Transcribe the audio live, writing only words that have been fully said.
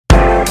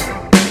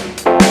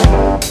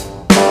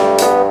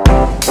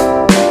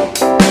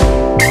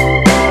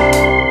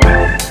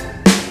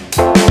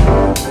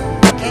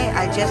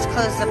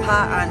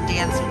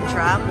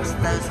drums.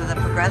 Those are the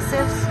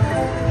progressives.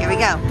 Here we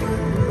go.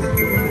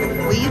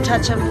 Will you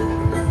touch them?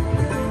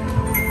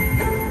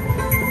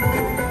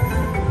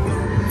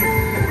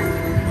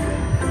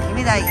 Give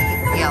me that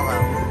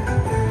yellow.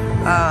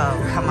 Oh,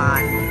 come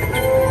on.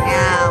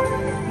 Now,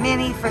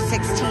 mini for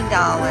 $16.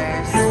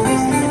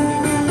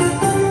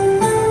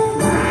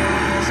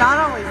 It's not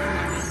always the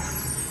mini.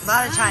 A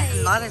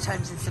lot of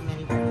times it's a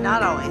mini, but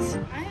not always.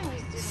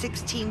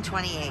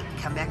 $16.28.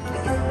 Come back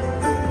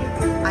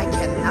again. I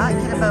cannot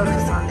get a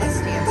bonus on this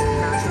dancing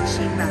drums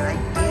machine, but I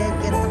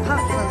did get the pot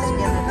closed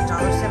again at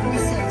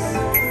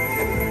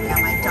 $1.76.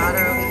 Got my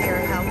daughter over here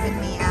helping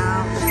me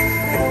out,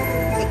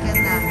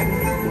 picking the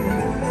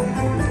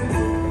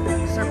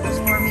circles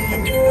for me.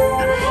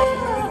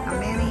 A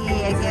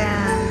mini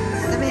again.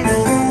 It's the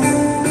mini.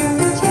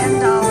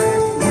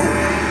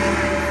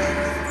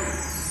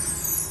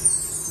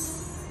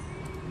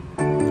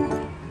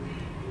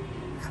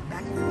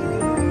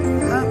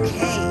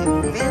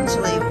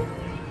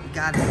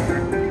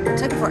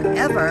 Took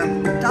forever.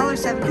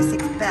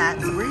 $1.76 bet,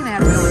 so we're gonna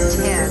have to go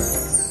with 10.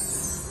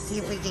 See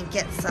if we can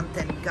get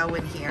something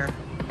going here.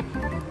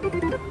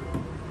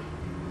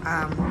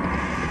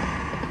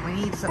 We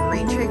need some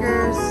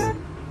re-triggers.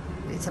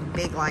 We need some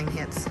big line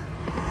hits.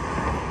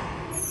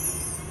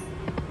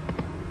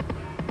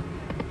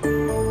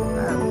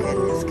 Oh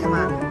goodness, come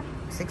on.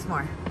 6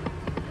 more.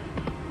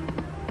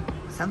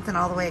 Something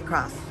all the way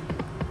across.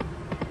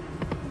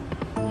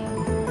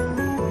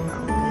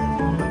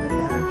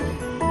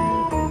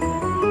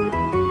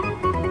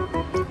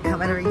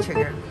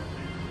 Trigger.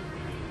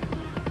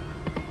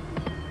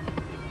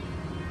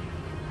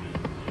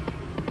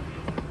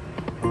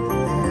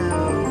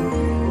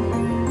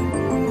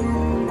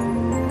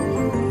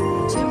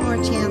 Two more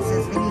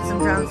chances. We need some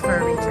drums for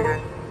a re-trigger.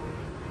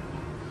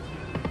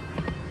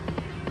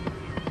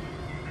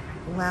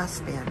 Last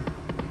spin.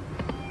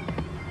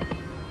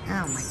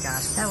 Oh my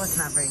gosh, that was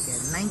not very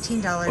good.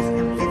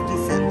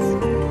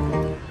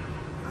 $19.50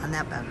 on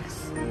that bonus.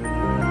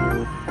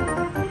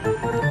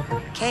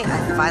 Okay, I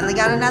finally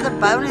got another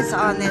bonus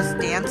on this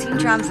dancing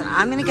drums, and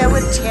I'm going to go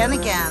with 10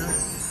 again.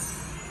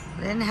 I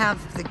didn't have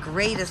the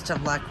greatest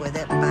of luck with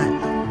it, but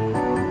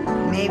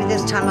maybe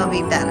this time it'll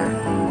be better.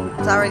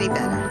 It's already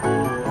better.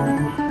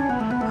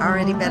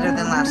 Already better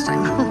than last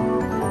time.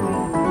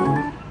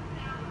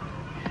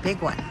 Big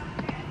one.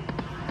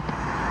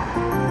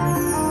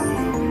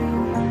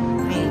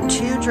 We need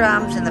 2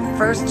 drums in the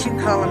first 2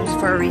 columns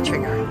for a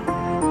re-trigger.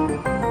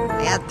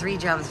 I had 3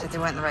 drums, but they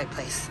weren't in the right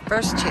place.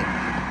 First 2.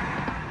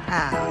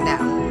 Oh, no.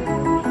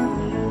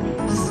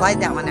 Slide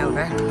that one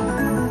over.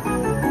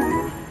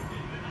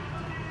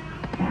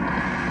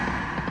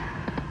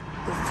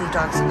 The food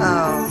dogs.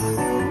 Oh,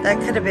 that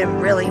could have been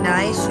really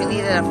nice. We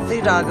needed a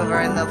food dog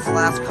over in the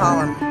last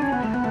column.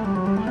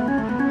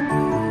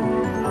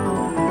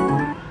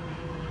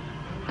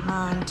 Come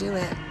on, do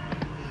it.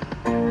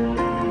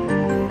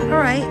 All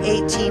right,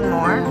 18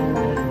 more.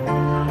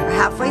 We're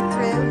halfway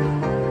through.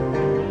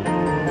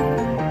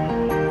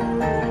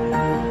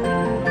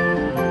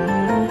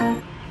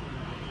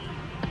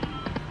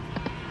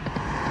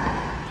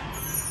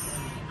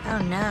 Oh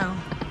no.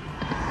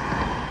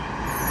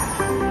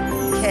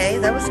 Okay,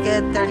 that was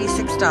good.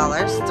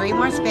 $36. 3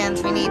 more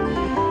spins. We need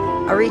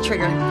a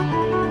re-trigger.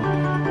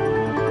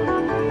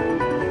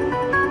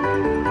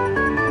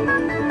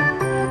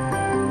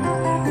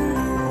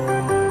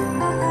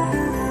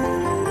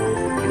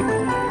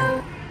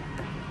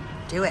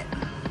 Do it.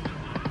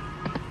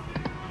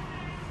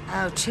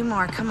 Oh, 2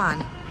 more. Come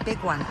on. Big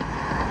one.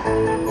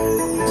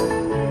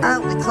 Oh,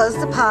 we closed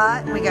the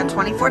pot. We got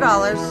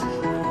 $24.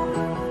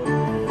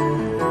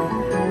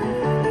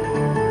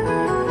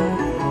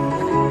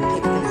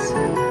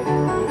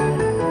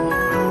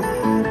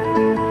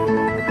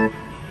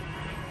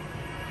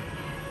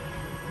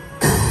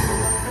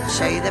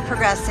 Show you the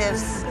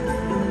progressives.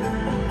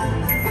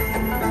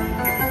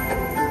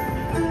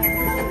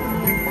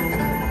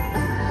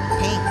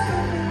 Pink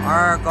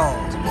or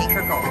gold. Pink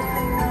or gold.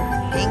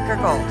 Pink or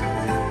gold.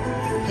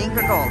 Pink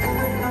or gold.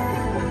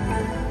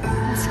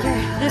 I'm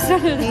scared. This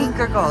one or pink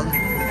or gold.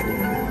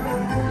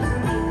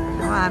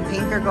 Come on,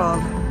 pink or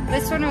gold.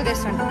 This one or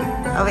this one?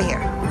 Over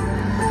here.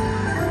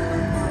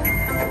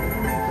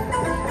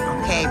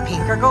 Okay,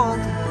 pink or gold.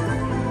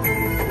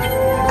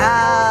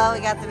 Oh, we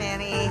got the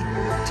mini.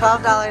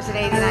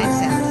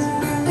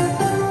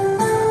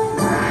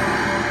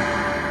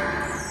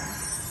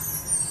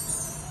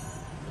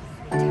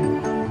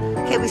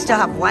 $12.89. Okay, we still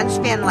have 1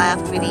 spin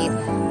left. We need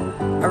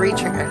a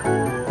re-trigger.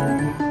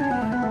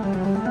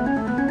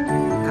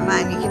 Come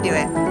on, you can do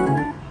it.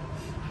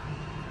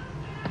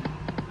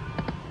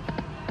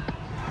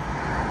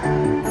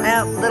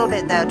 Well, a little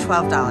bit though,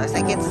 $12.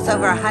 That gets us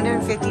over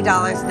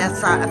 $150, and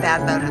that's not a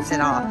bad bonus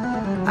at all.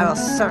 I will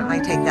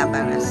certainly take that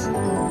bonus.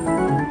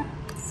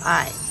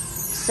 Alright,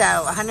 so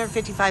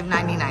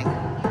 $155.99.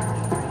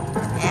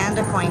 And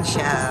a coin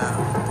show.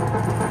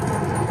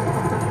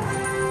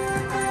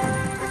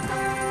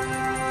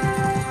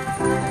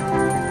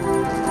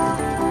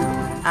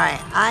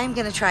 Alright, I'm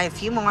going to try a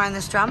few more on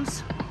this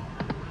drums.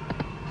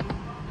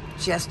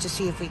 just to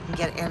see if we can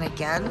get in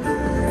again.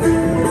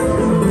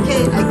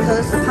 Okay, I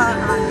closed the pot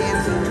on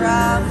Dancing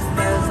Drums.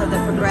 Those are the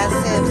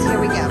progressives. Here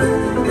we go.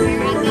 We're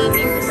at the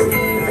mirror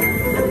store.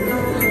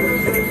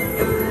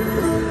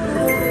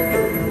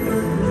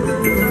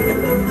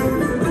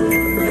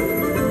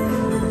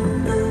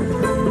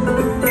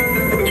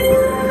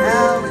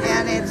 Oh,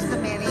 and it's the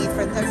mini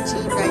for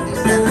 $13.97.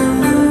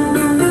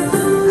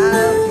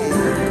 Okay.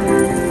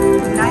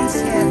 Nice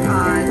hit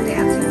on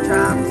Dancing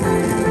Drums. I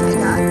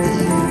got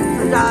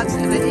the dogs,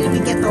 and I didn't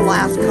even get the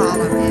last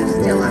column. It's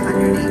still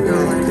 $108.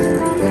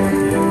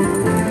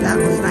 That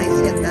was a nice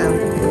hit, though.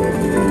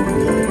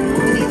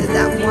 We needed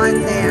that one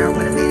there.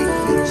 Would have made a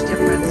huge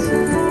difference.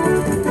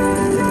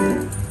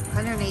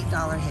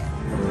 $108 hit.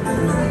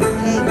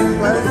 Okay,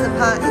 close the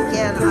pot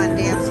again on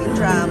Dancing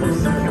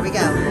Drums. Here we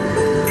go.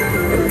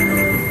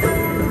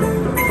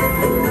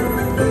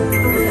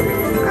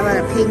 How about a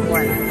pink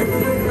one?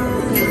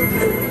 Pink.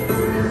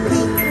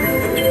 Pink.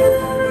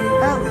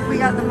 Oh, we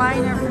got the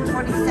minor for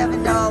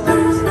 $27.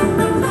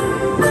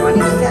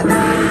 $27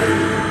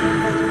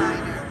 for the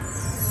minor.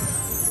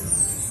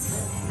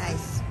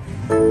 Nice.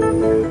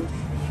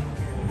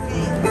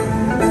 Okay.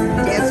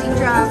 Dancing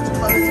Drums,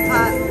 close the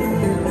pot.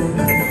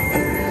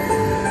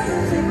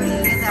 See if we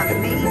can get that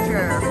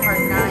major for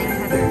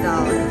 $900.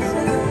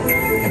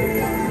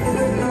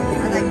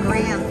 Or that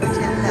grand for $10,000.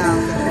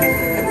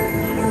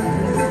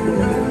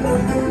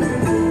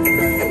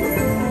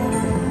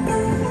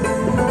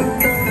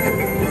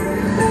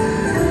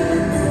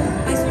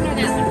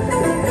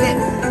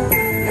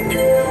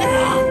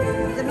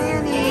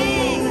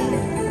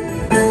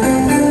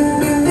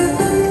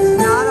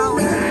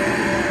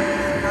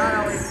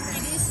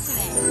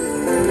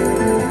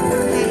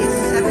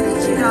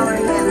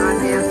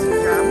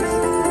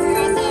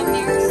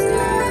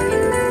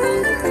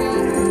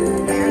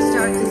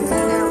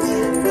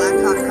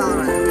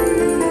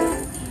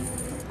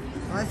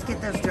 Let's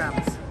get those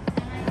drums.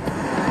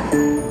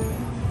 There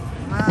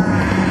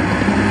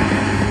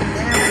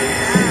we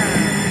go.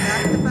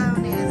 Got the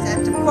bonus.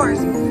 And of course,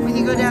 when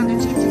you go down to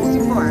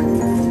 264,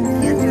 you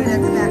can't do it at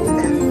the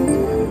back-to-back.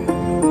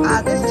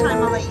 This time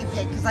I'll let you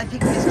pick, because I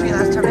picked mystery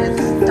last time and it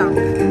stunk.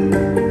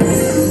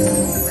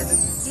 With a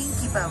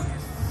stinky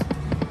bonus.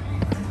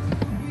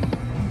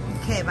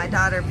 Okay, my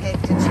daughter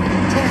picked and she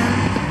picked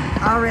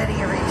 10. Already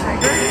a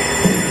retrigger.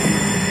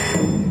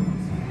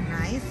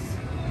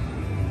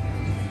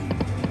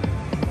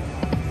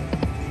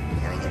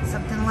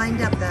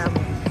 Lined up though.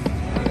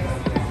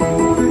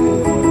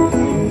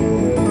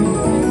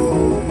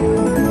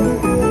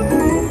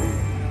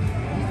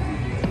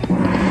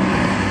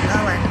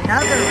 Oh,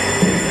 another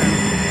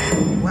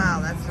one. Wow,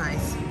 that's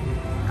nice.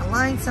 Now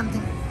line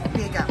something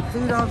big up.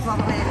 Food all the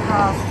way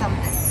across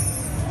something.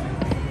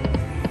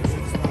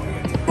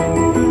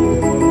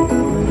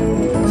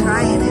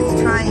 Trying, it's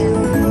trying.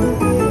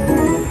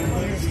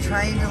 It is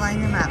trying to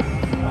line them up.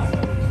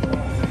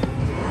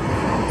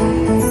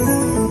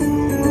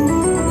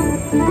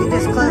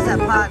 Just close that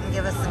pot and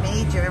give us the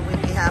major,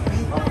 we'd be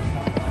happy.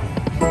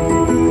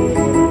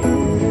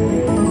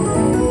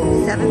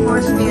 7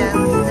 more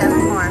spins,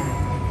 7 more.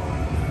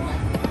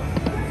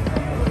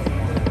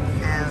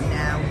 Oh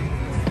no.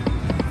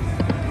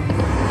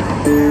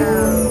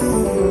 Oh.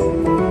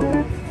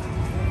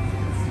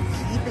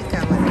 Keep it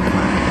going.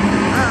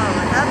 Oh,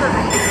 another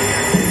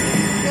retrigger.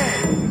 Good,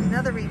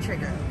 another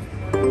retrigger.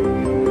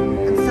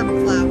 And some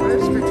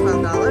flowers for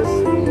 $12.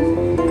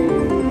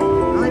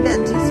 Only bet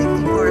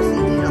 264, so you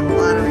need a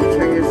lot of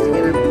retriggers to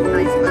get a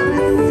nice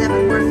bonus.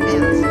 7 more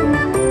spins.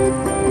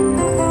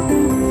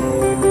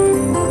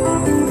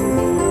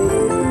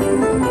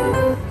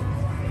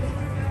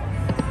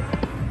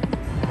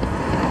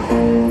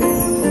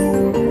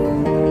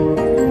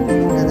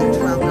 Another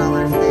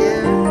 $12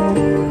 there.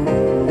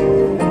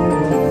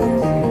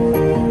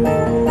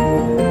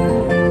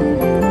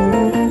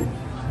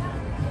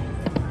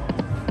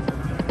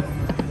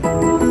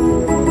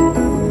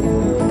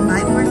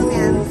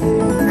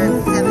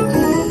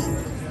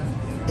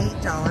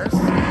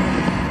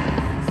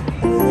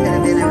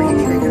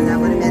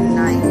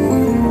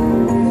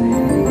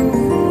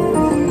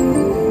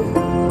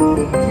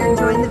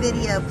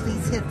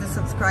 Please hit the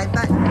subscribe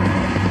button.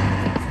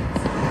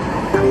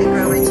 Help me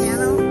grow my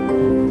channel.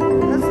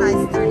 That's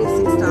nice,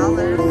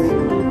 $36.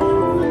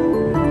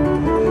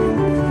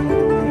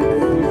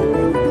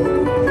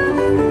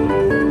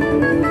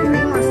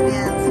 3 more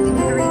spins. We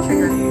need a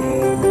retrigger.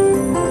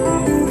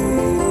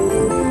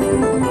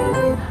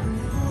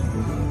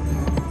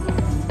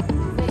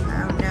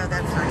 Oh no,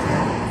 that's not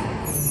good.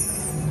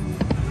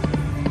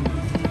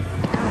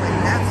 Oh, and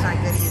that's not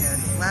good either.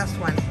 Last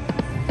one.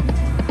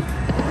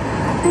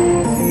 A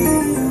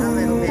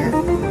little bit.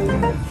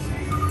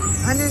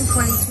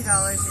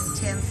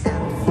 $122.10.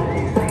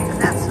 And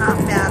that's not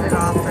bad at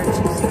all for a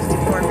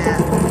 264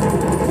 bet.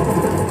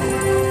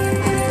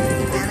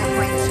 And a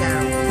coin show.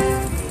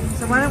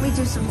 So why don't we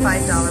do some $5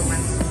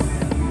 ones?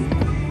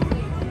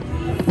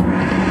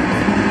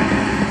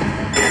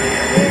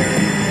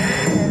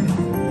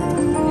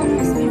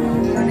 You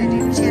want to do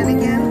 10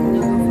 again?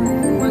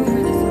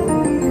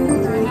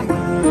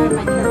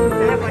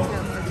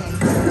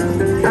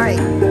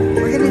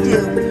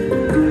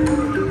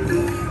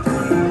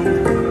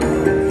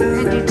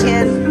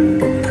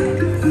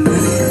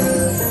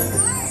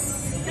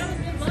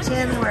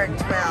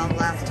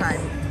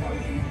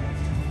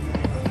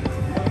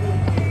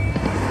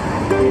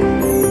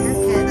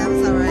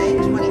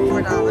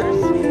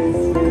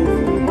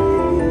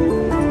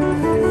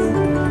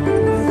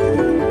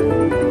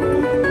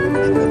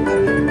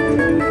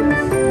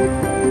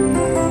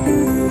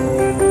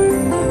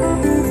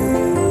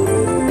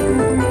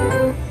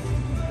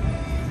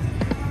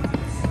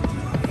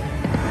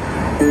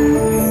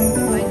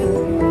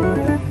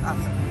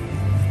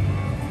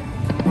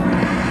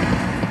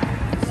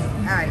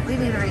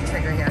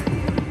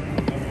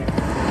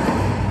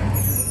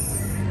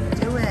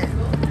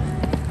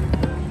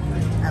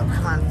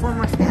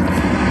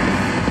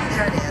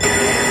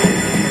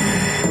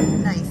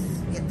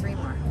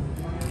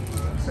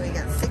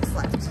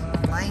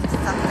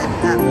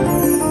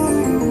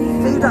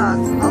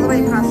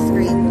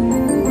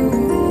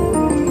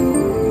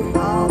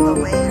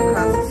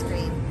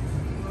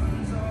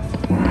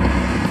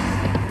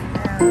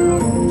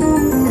 Bye.